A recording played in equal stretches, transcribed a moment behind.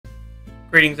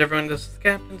Greetings everyone, this is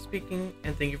Captain speaking,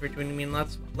 and thank you for joining me in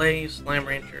Let's Play Slime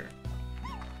Rancher.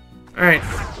 Alright,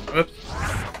 whoops.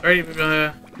 Sorry, it's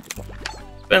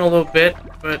been a little bit,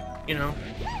 but, you know,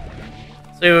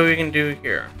 let's see what we can do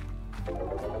here.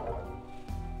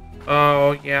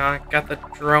 Oh, yeah, I got the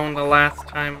drone the last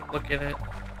time. Look at it.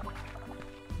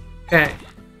 Okay.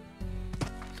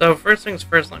 So, first things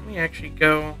first, let me actually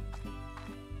go.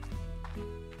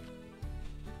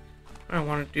 I don't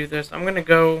want to do this. I'm gonna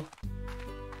go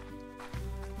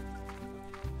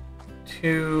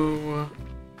to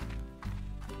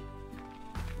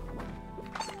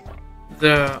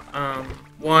the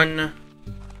one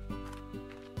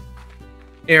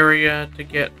area to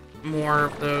get more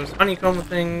of those honeycomb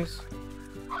things.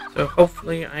 So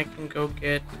hopefully I can go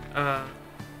get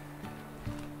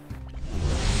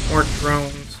more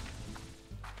drones.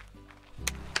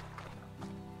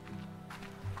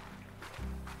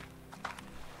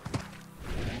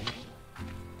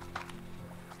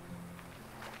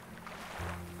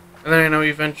 And then I know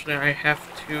eventually I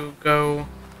have to go.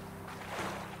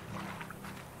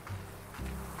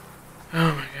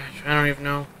 Oh my gosh, I don't even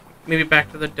know. Maybe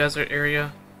back to the desert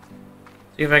area.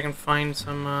 See if I can find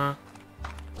some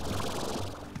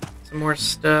more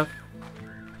stuff.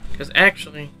 Because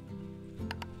actually,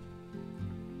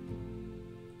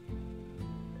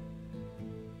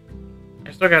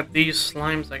 I still got these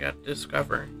slimes I got to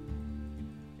discover.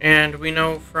 And we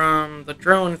know from the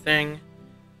drone thing,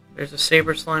 there's a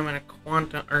saber slime and a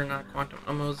quantum, or not quantum,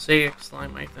 a mosaic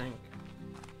slime, I think.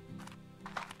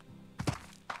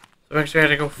 So I actually had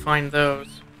to go find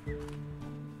those.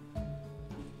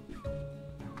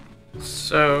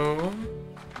 So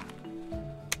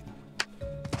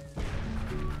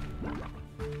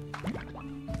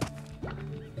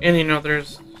and you know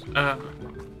there's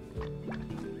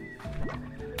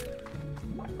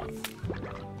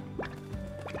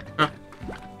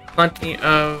plenty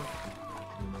of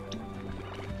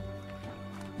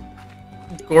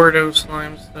Gordo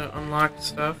slimes to unlock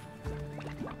stuff.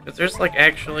 Because there's like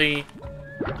actually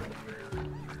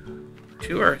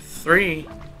 2 or 3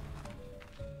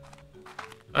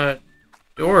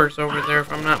 doors over there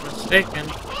if I'm not mistaken.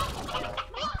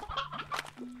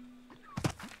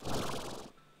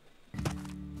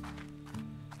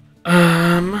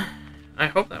 I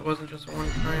hope that wasn't just a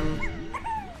one-time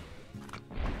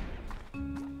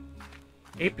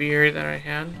apiary that I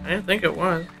had. I didn't think it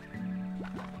was.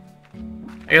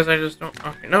 I guess I just don't.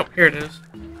 Okay, nope, here it is.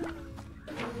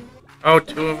 Oh,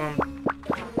 2 of them.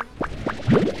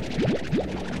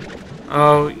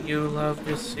 Oh, you love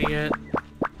to see it.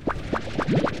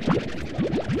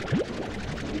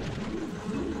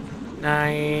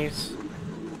 Nice.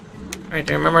 Alright,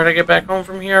 do I remember how to get back home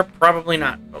from here? Probably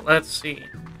not, but let's see.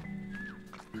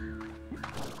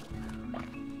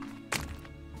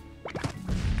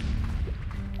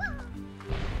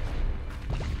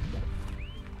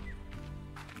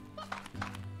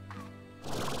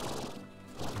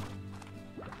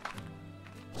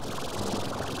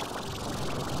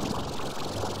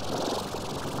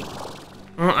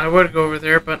 Well, I would go over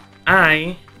there, but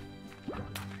can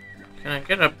I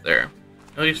get up there?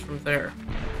 At least from there.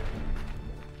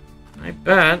 I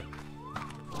bet.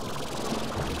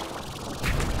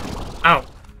 Ow.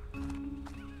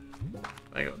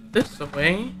 If I go this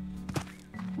way.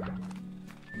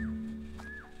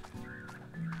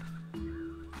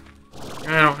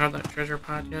 I don't have that treasure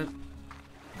pod yet.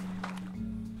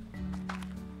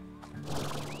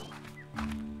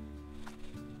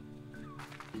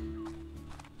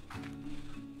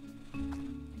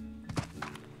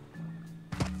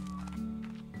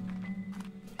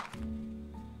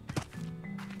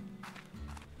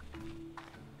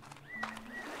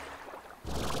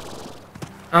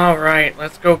 Alright,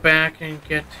 let's go back and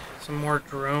get some more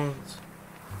drones.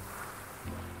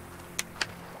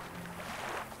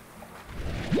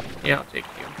 Yeah, I'll take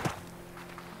you.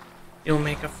 You'll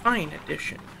make a fine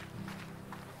addition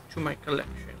to my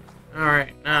collection.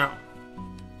 Alright, now.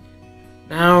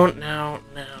 Now.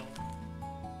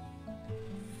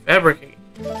 Fabricate.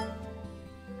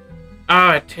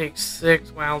 Ah, it takes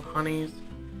 6 wild honeys.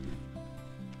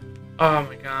 Oh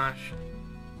my gosh.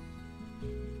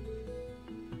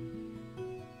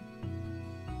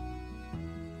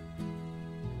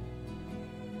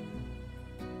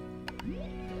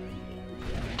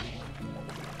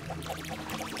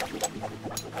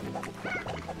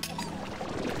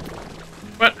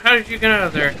 What? How did you get out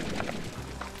of there?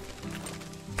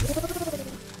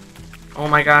 Oh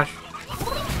my gosh.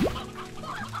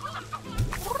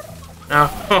 No.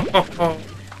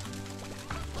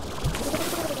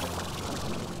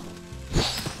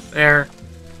 There.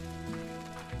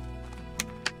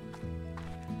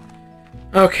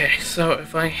 Okay, so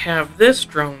if I have this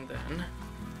drone then...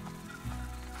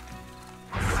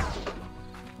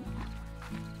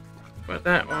 Put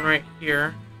that one right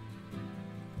here.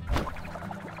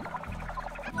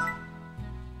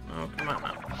 Oh, come on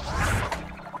now.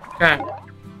 Okay.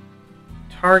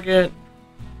 Target.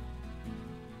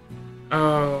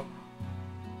 Oh.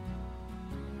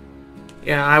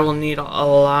 Yeah, I will need a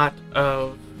lot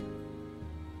of...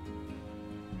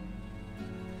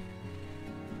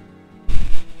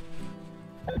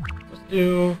 Let's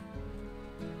do...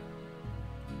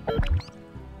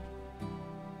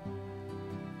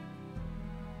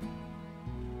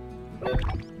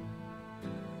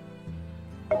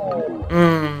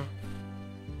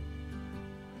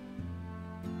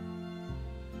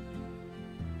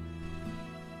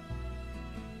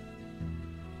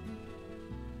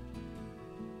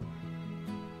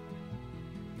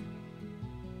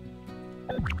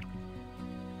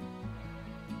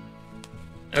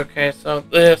 Okay, so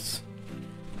this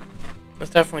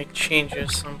definitely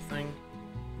changes something.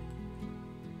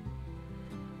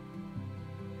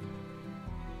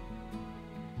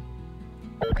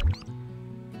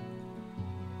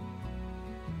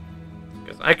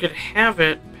 Because I could have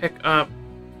it pick up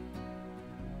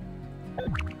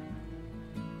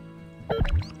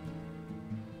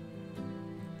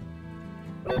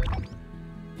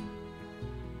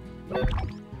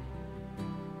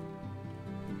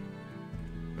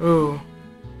ooh.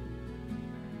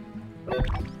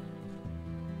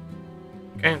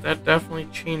 Okay, that definitely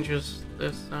changes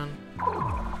this then.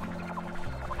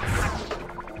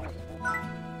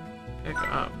 Pick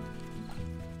up.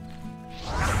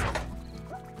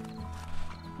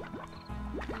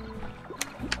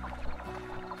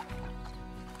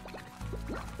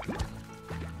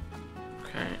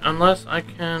 Okay, unless I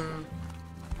can...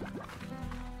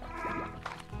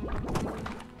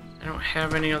 I don't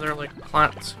have any other, like,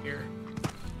 plots here.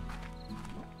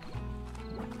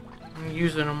 I'm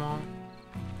using them all.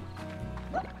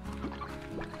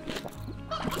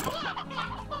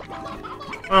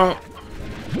 Well...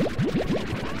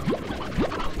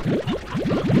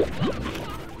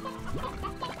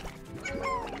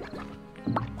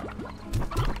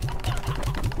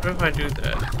 What if I do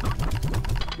that?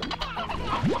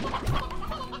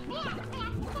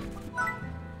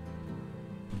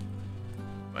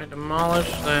 If I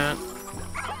demolish that...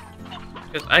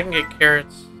 Because I can get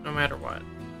carrots no matter what.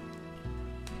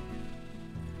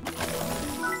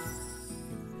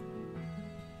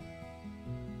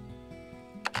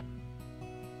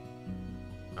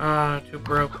 Too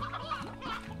broke.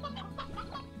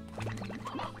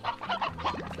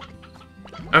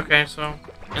 Okay, so,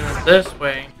 and then this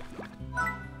way,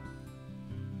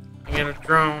 I get a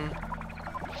drone,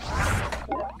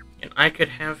 and I could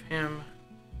have him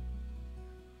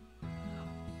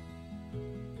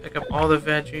pick up all the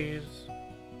veggies,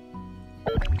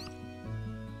 and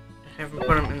have him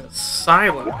put them in the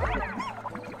silo.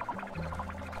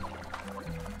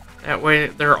 That way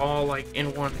they're all like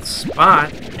in one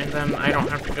spot, and then I don't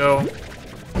have to go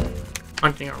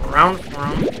hunting around for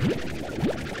them.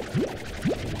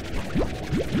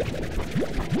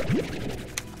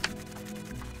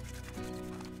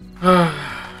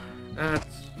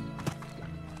 That's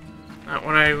not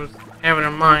what I was having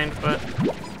in mind, but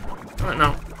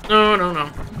no. No.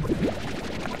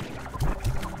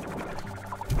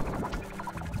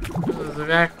 This is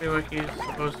exactly what he's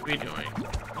supposed to be doing.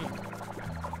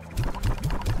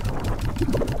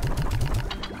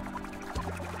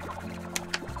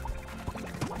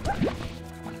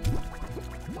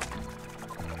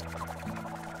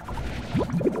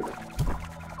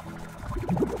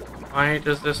 Why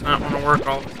does this not want to work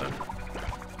all of a sudden?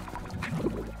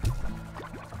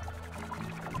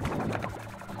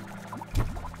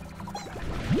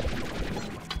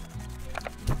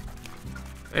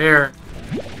 There.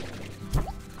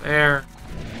 There.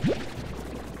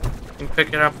 You can pick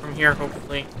it up from here,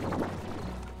 hopefully.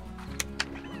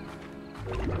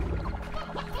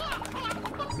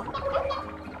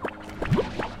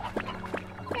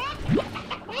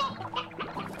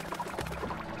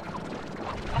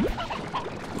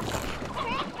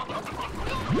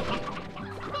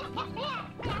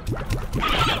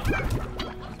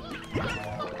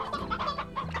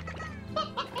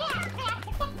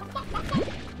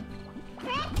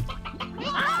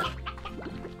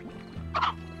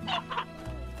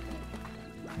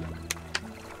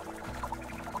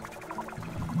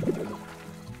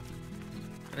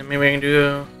 And maybe I can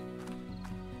do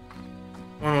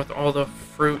one with all the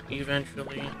fruit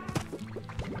eventually.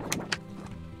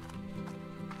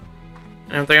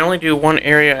 And if they only do one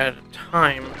area at a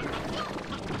time,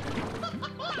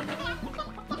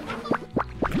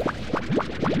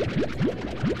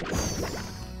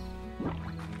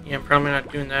 probably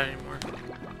not doing that anymore.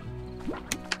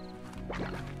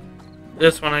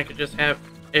 This one I could just have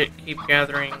it keep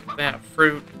gathering that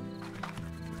fruit,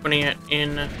 putting it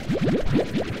in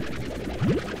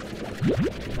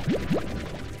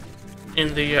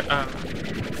the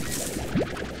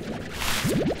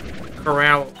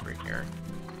corral over here.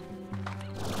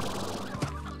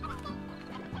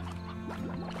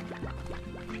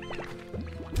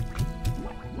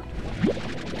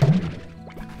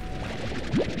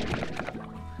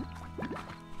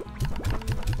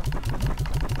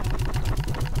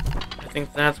 I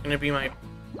think that's going to be my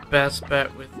best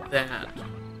bet with that.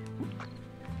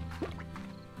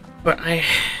 But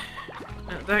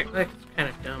that's kind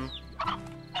of dumb.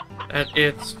 That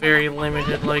it's very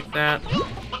limited like that.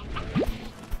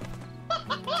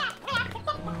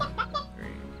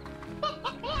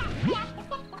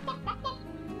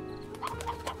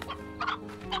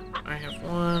 I have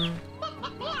 1,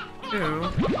 2.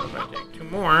 If I take 2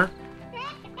 more,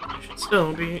 I should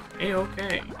still be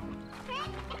a-okay.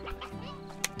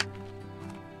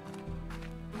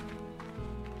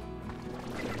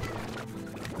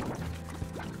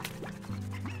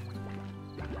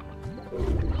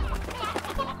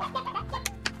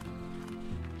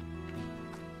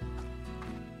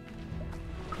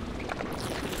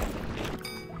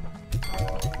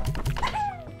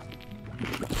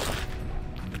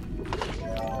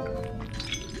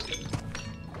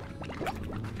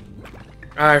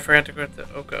 I forgot to go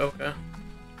to Oka Oka.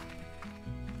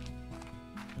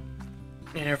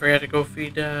 And I forgot to go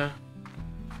feed,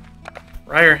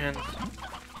 Ryer hens.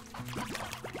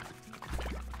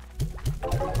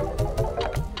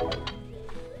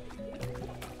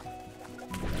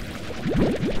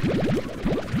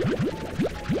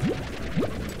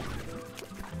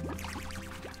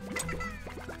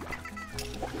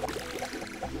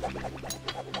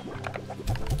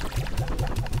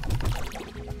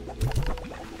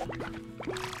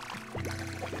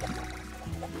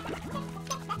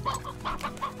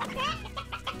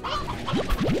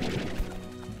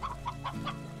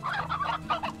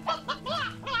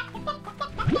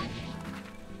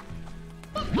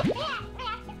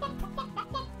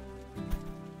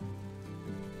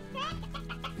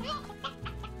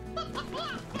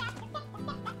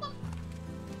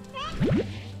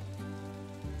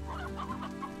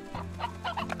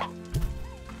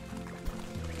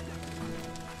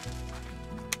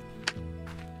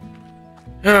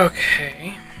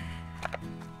 Okay.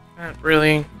 That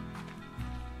really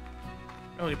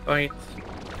bites.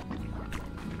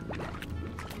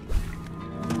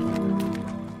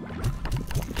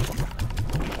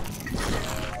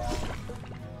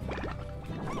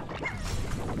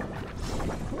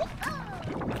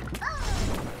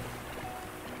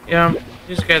 Yeah,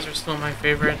 these guys are still my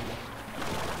favorite.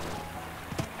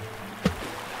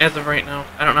 As of right now.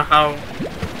 I don't know how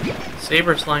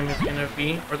Saber Slime is gonna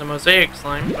be, or the Mosaic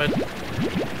Slime, but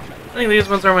I think these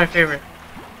ones are my favorite.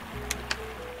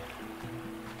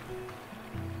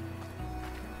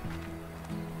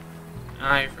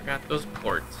 I forgot those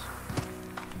ports.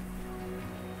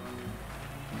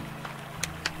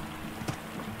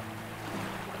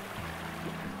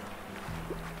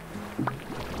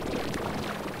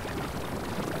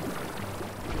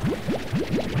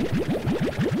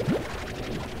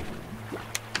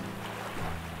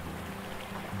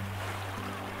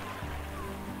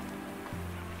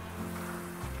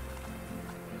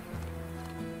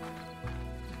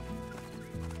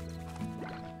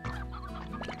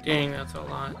 Dang, that's a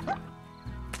lot.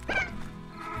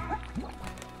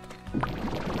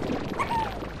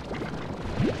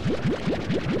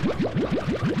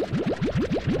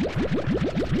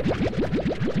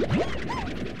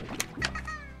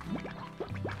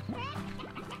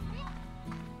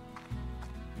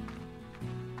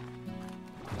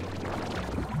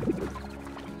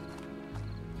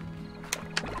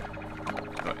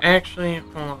 So actually,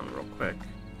 hold on real quick.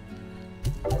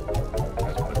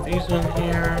 Let's put these in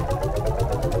here.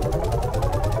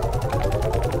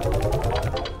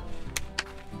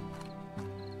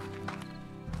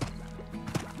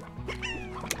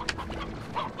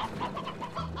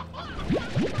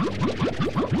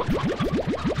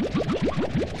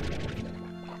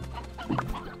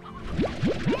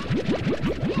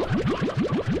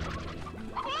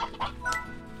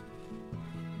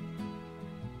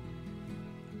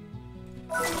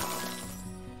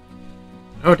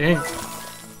 Oh, dang.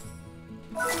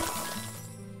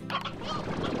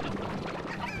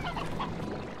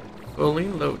 Fully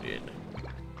loaded.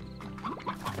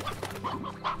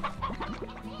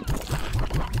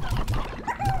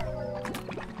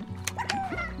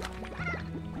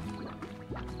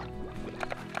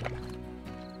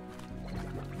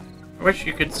 I wish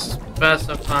you could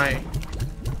specify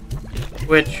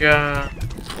which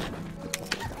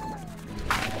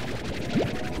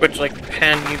like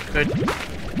pen you could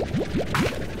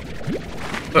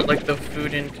put like the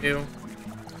food into.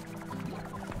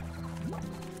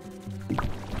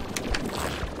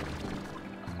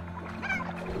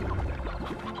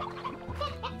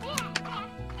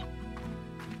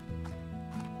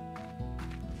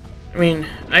 I mean,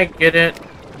 I get it.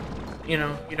 You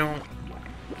know, you don't.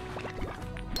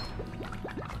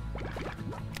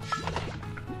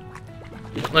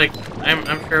 Like,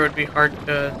 I'm sure it would be hard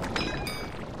to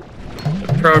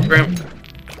program.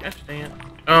 Gosh dang it.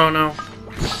 Oh no.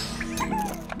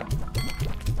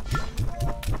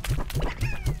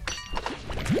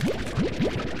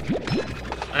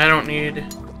 I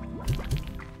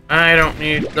don't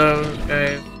need those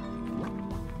guys.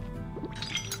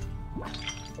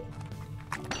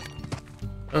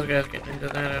 Those guys getting into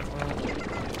that at all.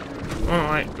 Oh,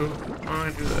 I do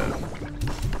that.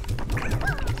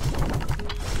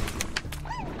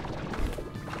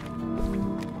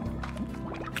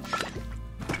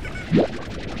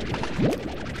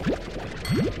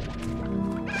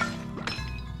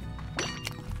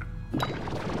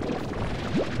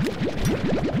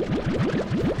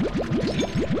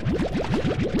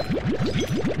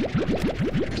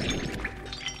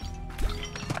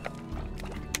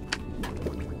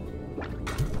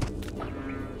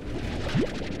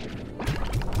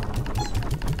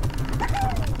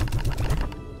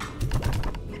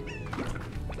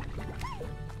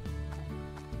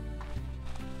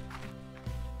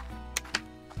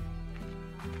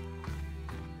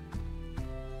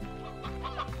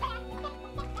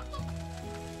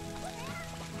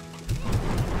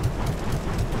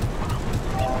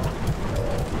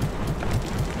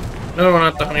 No,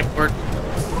 not the honey port.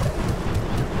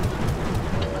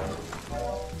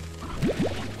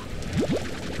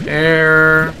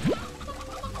 There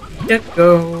you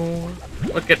go.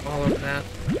 Look at all of that.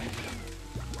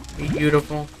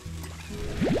 Beautiful.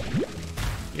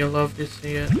 You love to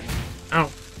see it. Ow.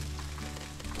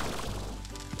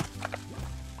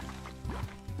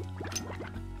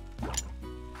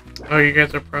 Oh, you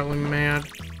guys are probably mad.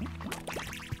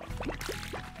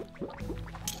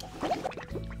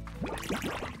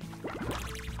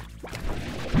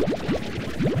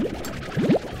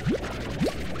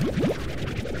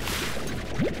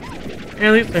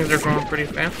 Yeah, these things are growing pretty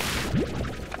fast.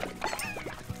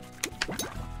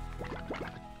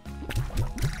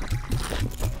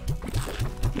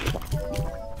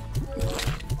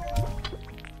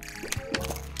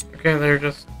 Okay, they're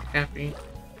just happy.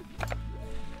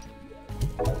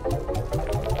 I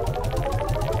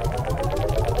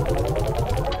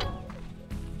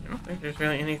don't think there's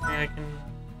really anything I can...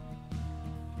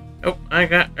 Oh, I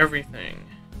got everything.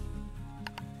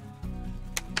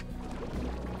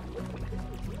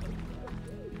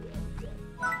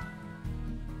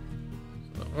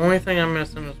 The only thing I'm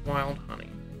missing is wild honey.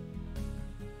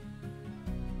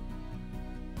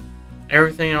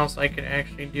 Everything else I could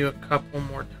actually do a couple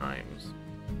more times.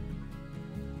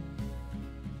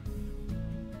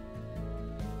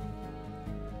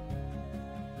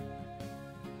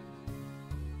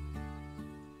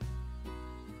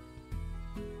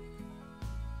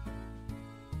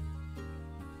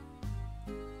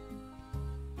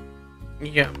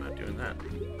 Yeah, I'm not doing that.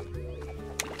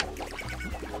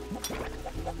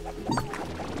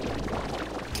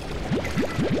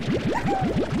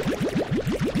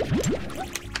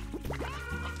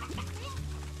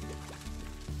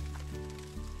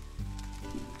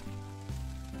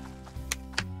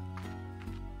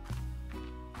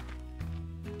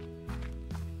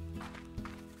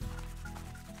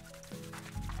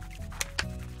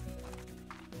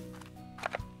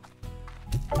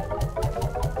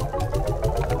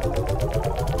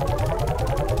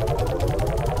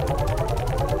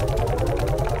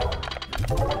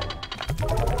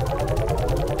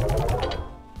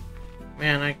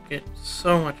 Man, I get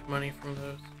so much money from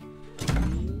those.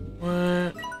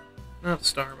 What? Not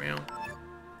Star Mail.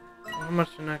 How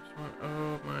much the next one?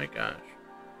 Oh my gosh.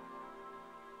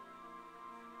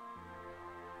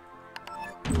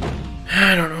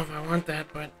 I don't know if I want that,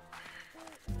 but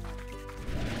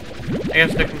I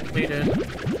guess to complete it.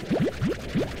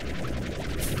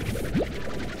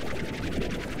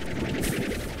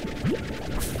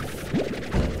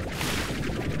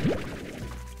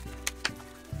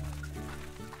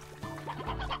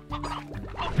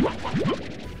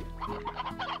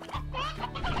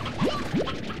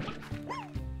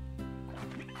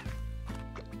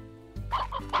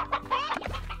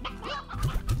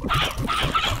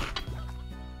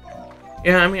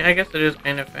 Yeah, I mean, I guess it is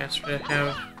kind of faster to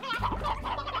have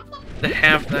to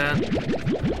have that.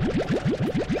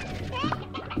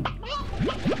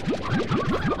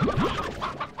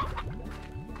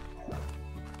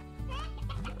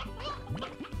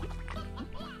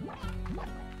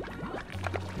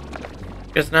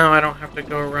 Because now I don't have to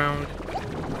go around,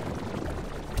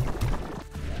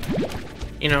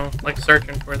 you know, like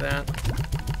searching for that.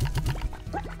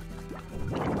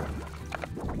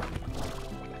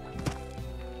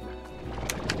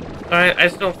 So I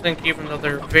still think, even though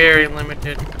they're very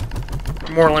limited,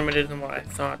 more limited than what I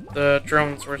thought, the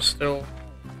drones were still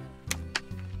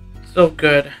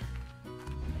good.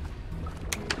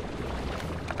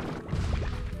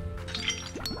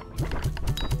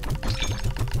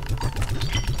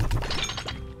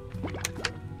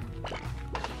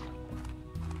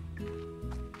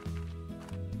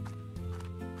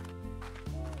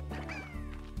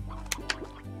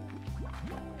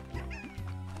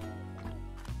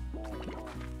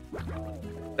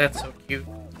 That's so cute.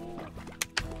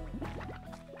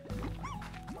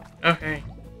 Okay.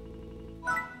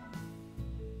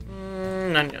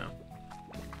 No.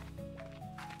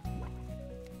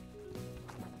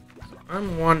 So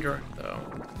I'm wondering, though.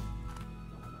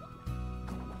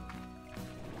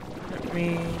 Let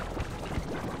me...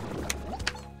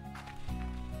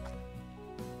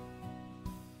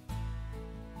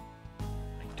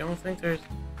 I don't think there's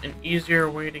an easier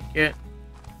way to get...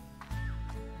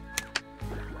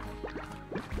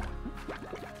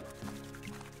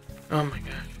 Oh my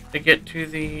gosh. To get to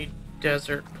the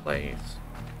desert place.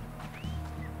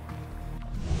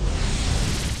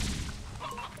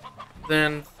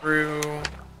 Then through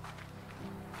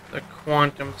the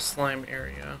quantum slime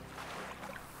area.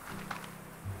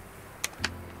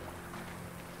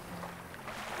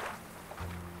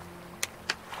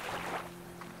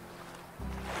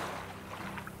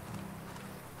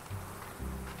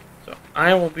 So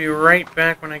I will be right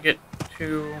back when I get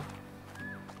to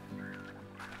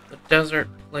the desert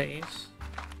place.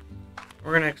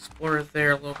 We're gonna explore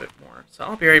there a little bit more. So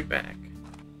I'll be right back.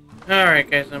 Alright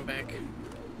guys, I'm back.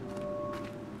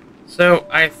 So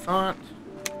I thought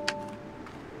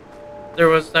there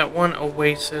was that one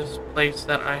oasis place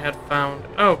that I had found.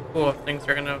 Oh cool, things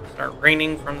are gonna start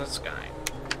raining from the sky.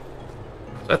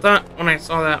 So I thought when I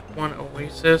saw that one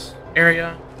oasis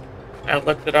area, I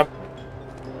looked it up.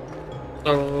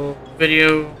 The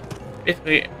video,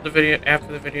 basically the video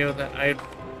after the video that I,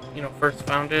 you know, first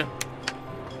found it.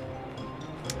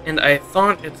 And I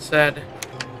thought it said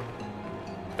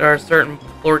there are certain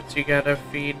plorts you gotta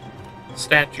feed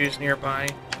statues nearby.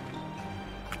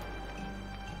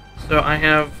 So I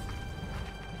have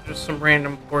just some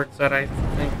random plorts that I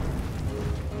think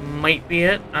might be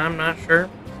it. I'm not sure.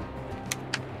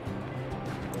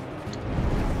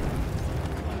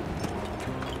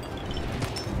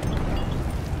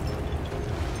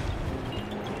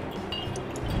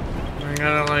 I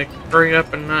gotta like hurry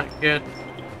up and not get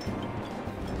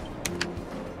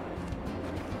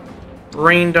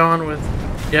rained on with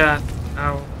death.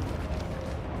 Ow.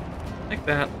 Like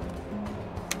that.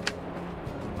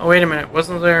 Oh, wait a minute.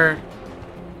 Wasn't there...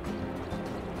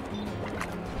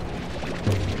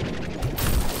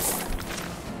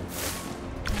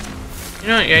 You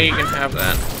know what? Yeah, you can have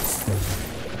that.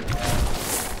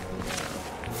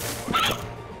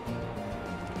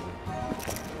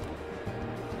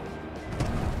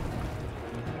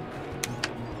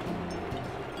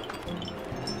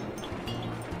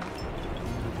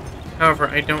 However,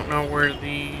 I don't know where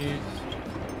these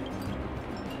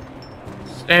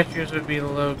statues would be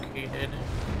located.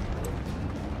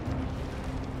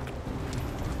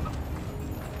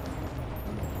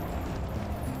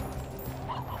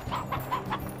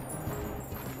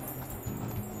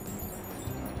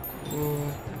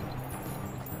 Ooh.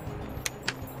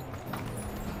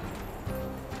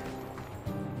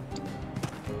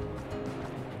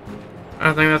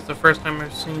 I think that's the first time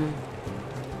I've seen...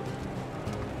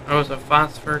 Oh, it's a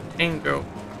Phosphor Tango.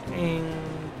 Tango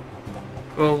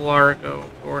Largo,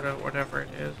 Gorda, whatever it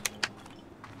is.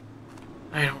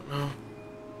 I don't know.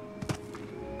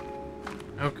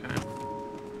 Okay.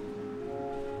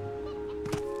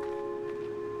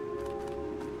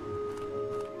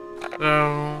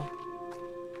 So...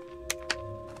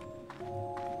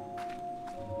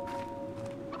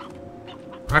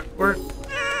 Rockport?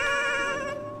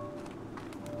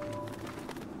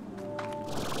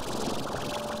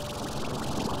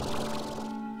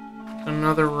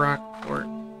 Another Rockport.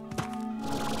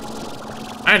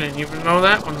 I didn't even know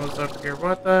that one was up here.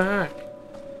 What the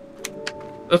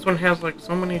heck? This one has like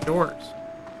so many doors.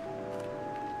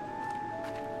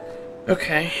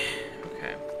 Okay.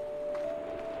 Okay.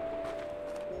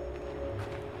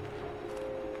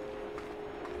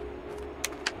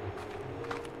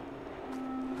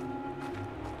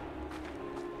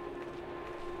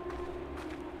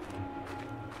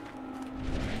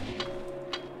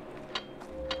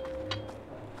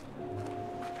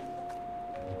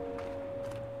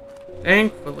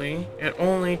 Thankfully, it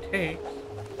only takes...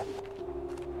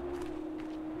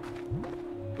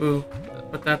 Ooh,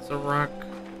 but that's a rock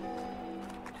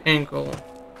tangle. So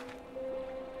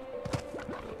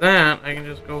that, I can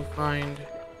just go find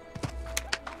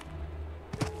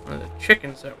one of the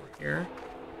chickens that were here.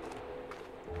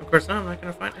 Of course, now I'm not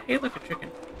going to find... Hey, look, a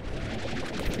chicken.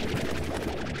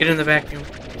 Get in the vacuum.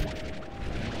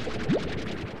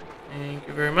 Thank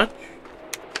you very much.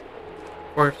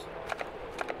 Of course.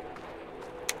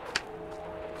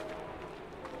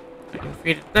 I can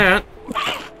feed it that.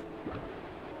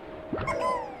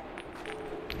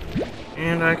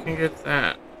 And I can get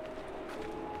that.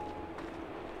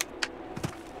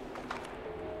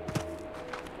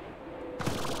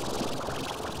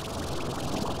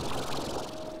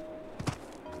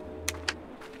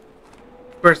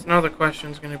 Of course, now the question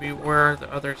is going to be, where are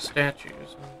the other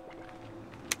statues?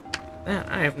 That,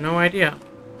 I have no idea.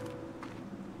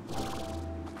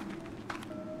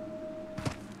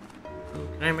 Ooh,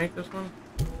 can I make this one?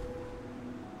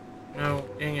 No,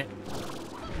 dang it.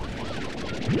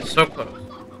 So close.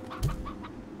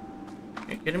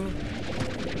 Are you kidding me?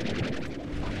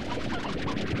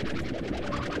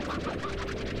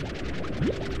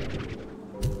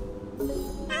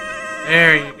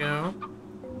 There you go.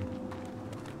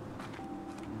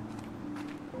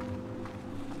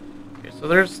 Okay, so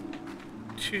there's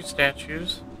 2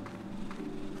 statues.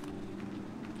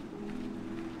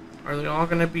 Are they all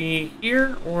gonna be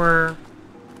here, or...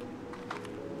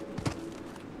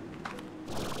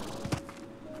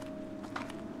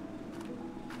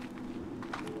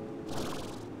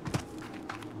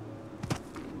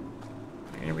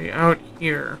 They're gonna be out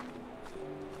here.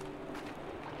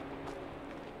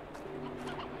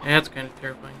 That's kind of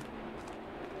terrifying.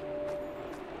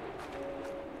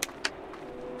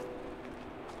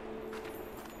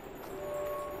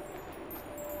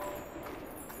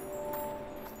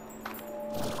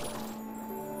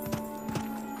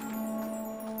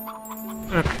 I'm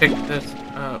gonna pick this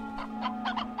up.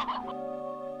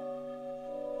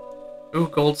 Ooh,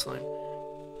 gold slime.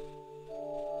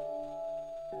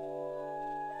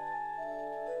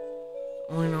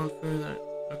 Only known food that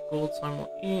a gold slime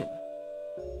will eat.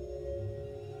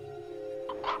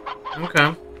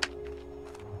 Okay.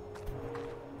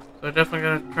 So I definitely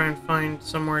gotta try and find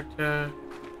somewhere to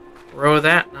grow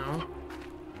that now.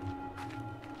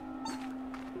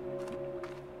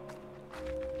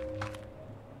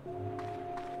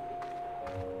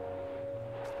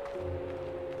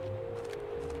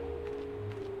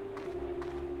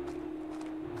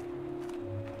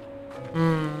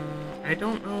 I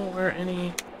don't know where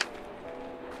any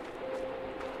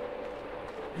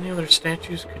other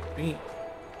statues could be.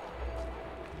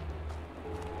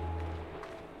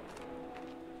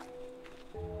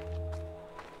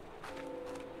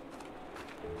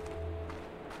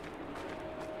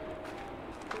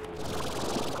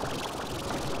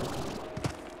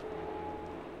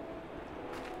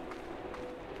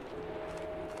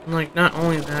 And like, not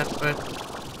only that, but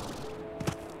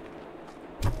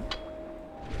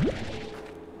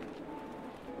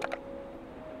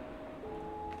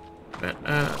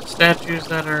statues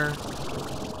that are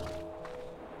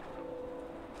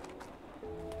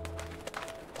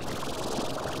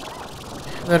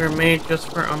made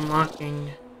just for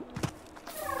unlocking.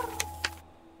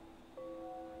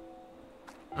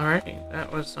 Alrighty,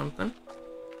 that was something.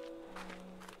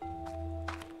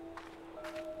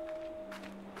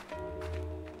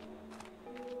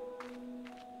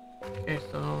 Okay,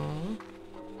 so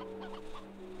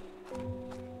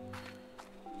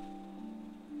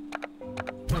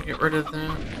I'll get rid of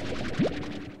that.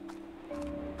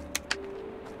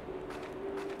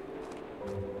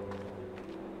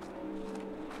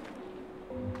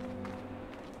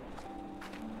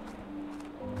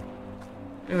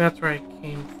 I think that's where I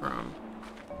came from.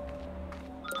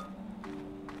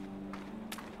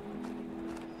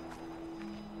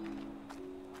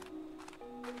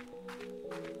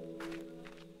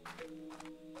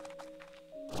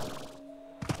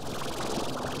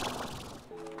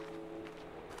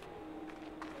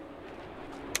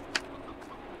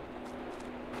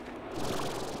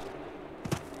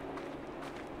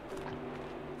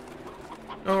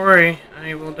 Don't worry,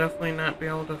 I will definitely not be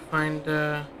able to find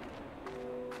that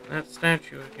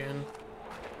statue again.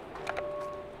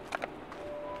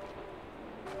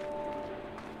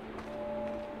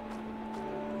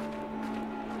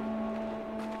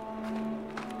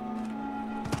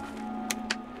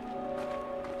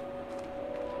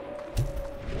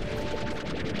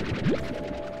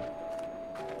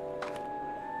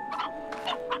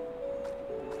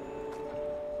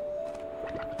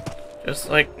 Just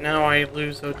like now I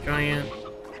lose a giant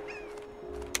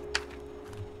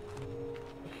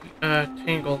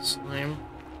Tangled Slime.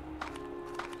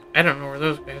 I don't know where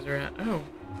those guys are at. Oh.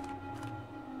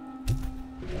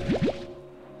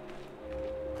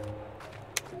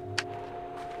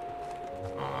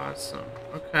 Awesome.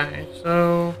 Okay,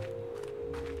 so...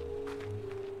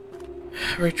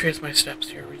 retrace my steps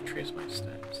here, retrace my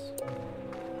steps.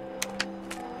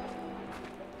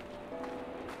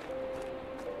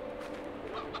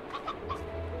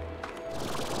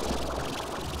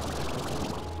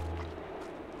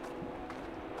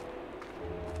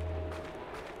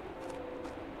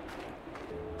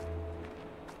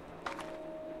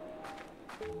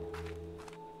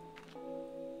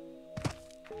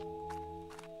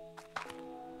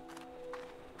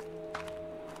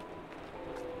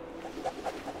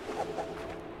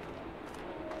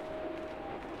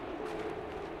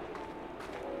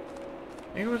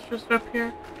 It was just up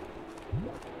here?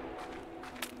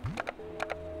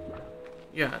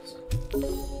 Yes.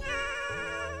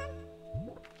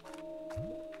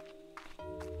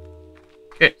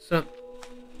 Okay, so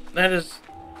that is...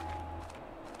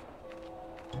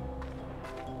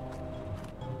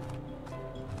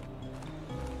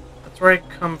 that's where I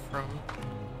come from.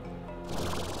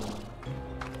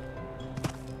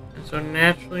 And so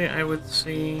naturally I would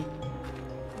see...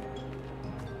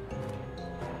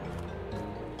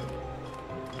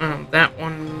 that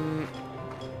one,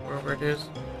 wherever it is,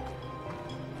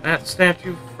 that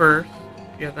statue first.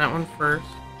 Yeah, that one first.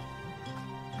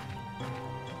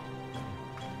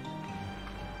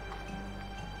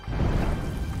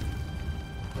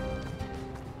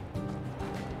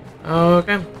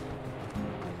 Okay.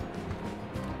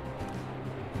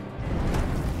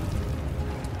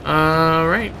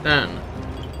 Alright then.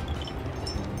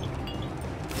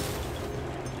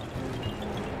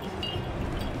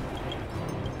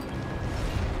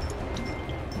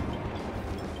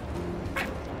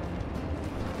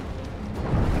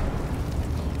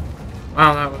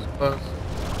 Wow, that was close.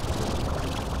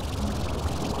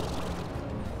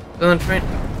 So then trying...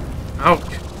 ouch.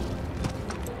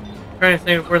 Trying to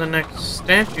think of where the next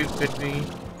statue could be.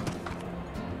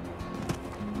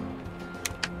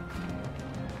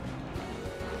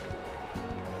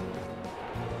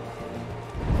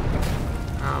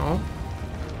 Ow.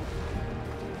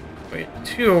 Wait,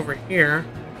 two over here.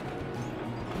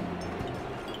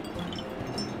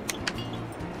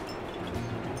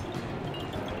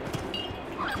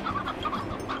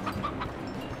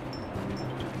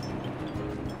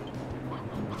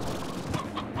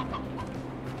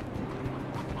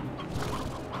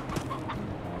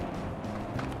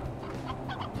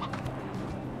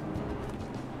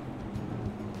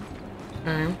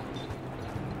 Okay.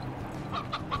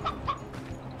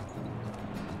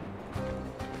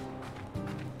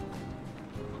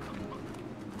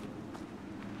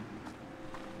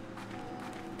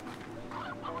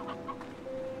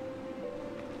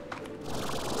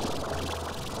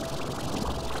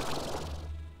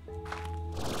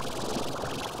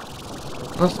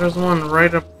 Unless there's one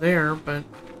right up there, but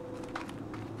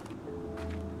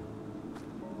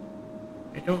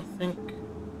I don't think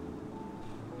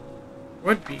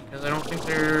would be, because I don't think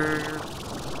they're...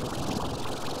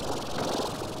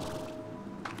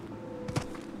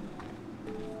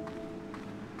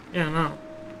 yeah, no.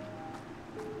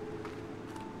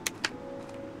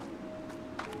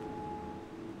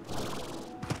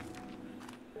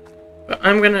 But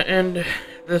I'm gonna end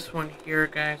this one here,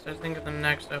 guys. I think in the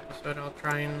next episode I'll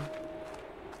try and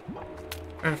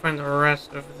find the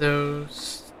rest of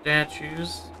those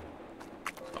statues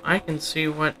so I can see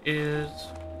what is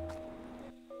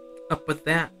up with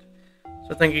that.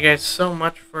 So thank you guys so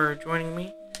much for joining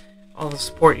me. All the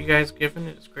support you guys given,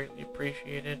 it is greatly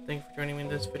appreciated. Thank you for joining me in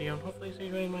this video, and hopefully see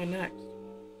you in my next.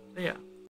 So yeah.